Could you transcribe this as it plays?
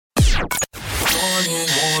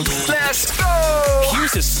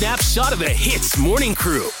Here's a snapshot of the Hits Morning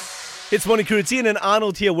Crew. It's Morning Crew. It's Ian and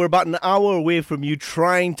Arnold here. We're about an hour away from you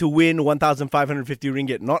trying to win 1,550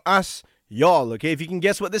 ringgit. Not us, y'all, okay? If you can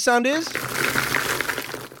guess what this sound is.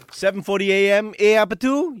 7:40 a.m. apa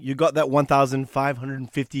tu? You got that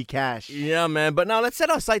 1,550 cash. Yeah, man. But now let's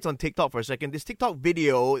set our sights on TikTok for a second. This TikTok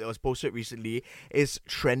video that was posted recently is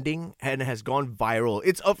trending and has gone viral.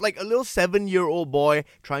 It's of like a little 7-year-old boy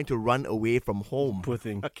trying to run away from home. Poor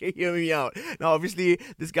thing. Okay, hear me out. Now, obviously,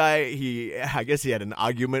 this guy, I guess he had an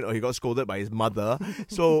argument or he got scolded by his mother.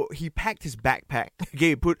 So he packed his backpack. Okay,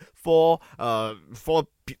 he put four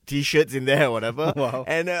T-shirts in there or whatever. Wow.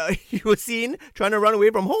 And he was seen trying to run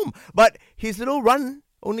away from home. But his little run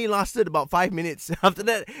only lasted about 5 minutes. After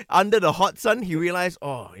that, under the hot sun, he realized,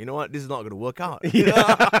 oh, you know what? This is not going to work out.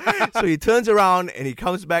 So he turns around and he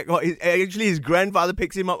comes back. Actually, his grandfather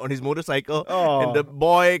picks him up on his motorcycle. Oh. And the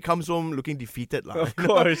boy comes home looking defeated. Of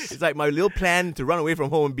course. It's like my little plan to run away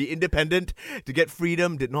from home and be independent, to get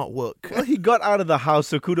freedom, did not work. Well, he got out of the house,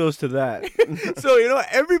 so kudos to that. So,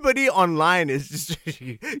 everybody online is just,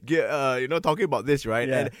 talking about this, right?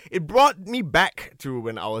 Yeah. And it brought me back to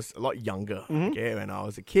when I was a lot younger, okay, when I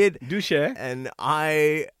was a kid. Do share. And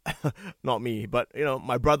I, not me, but,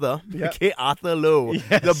 my brother, Yep. okay, Arthur Lowe,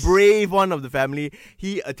 Yes. the brave one of the family,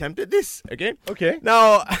 he attempted this, okay? Okay.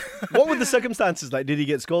 Now, What were the circumstances like? Did he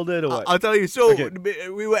get scolded or what? I'll tell you. So, Okay.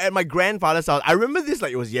 we were at my grandfather's house. I remember this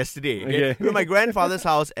like it was yesterday. Okay. We were at my grandfather's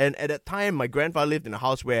house, and at that time, my grandfather lived in a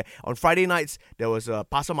house where on Friday nights, there was a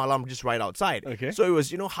Pasar Malam just right outside. Okay. So it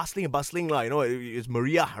was, hustling and bustling. It was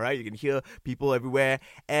Maria, right? You can hear people everywhere.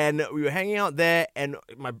 And we were hanging out there, and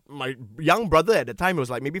my young brother at the time was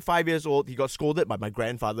like maybe 5 years old. He got scolded by my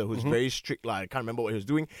grandfather, who's very strict. I can't remember what he was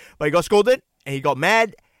doing. But he got scolded, and he got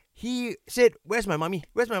mad. He said, where's my mommy?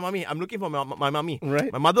 Where's my mommy? I'm looking for my mommy.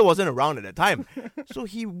 Right. My mother wasn't around at that time. So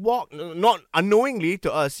he walked, not unknowingly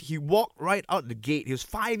to us, he walked right out the gate. He was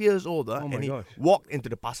 5 years old. Oh my and he gosh. walked into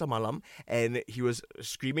the Pasar Malam and he was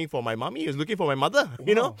screaming for my mommy. He was looking for my mother,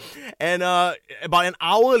 you know. And about an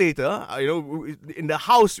hour later, in the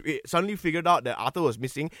house, we suddenly figured out that Arthur was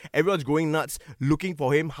missing. Everyone's going nuts, looking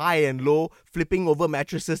for him high and low, flipping over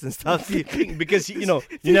mattresses and stuff. Because, you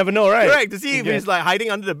never know, right? Correct, to see if he's like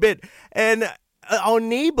hiding under the bed. And our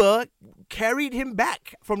neighbor carried him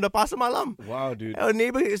back from the Pasar Malam. Wow, dude. Our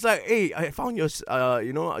neighbor is like, hey, I found your,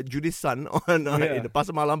 Judith's son in the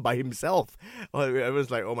Pasar Malam by himself.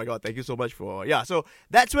 Everyone's like, oh my God, thank you so much for... Yeah, so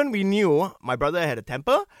that's when we knew my brother had a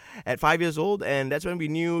temper at 5 years old, and that's when we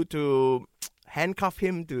knew to handcuff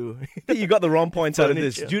him to... You got the wrong points out of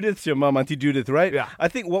this. Furniture. Judith's your mom, Auntie Judith, right? Yeah. I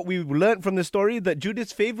think what we learned from the story that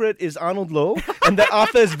Judith's favorite is Arnold Lowe and that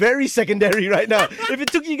Arthur is very secondary right now. If it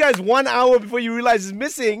took you guys 1 hour before you realized he's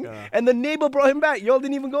missing and the neighbor brought him back, y'all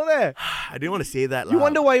didn't even go there. I didn't want to say that. You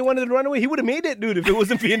wonder why he wanted to run away? He would have made it, dude, if it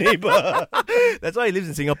wasn't for your neighbor. That's why he lives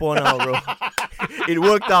in Singapore now, bro. It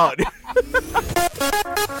worked out.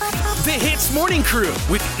 The Hits Morning Crew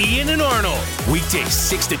with Ian and Arnold. Weekdays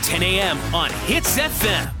 6 to 10 a.m. on Hits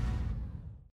FM.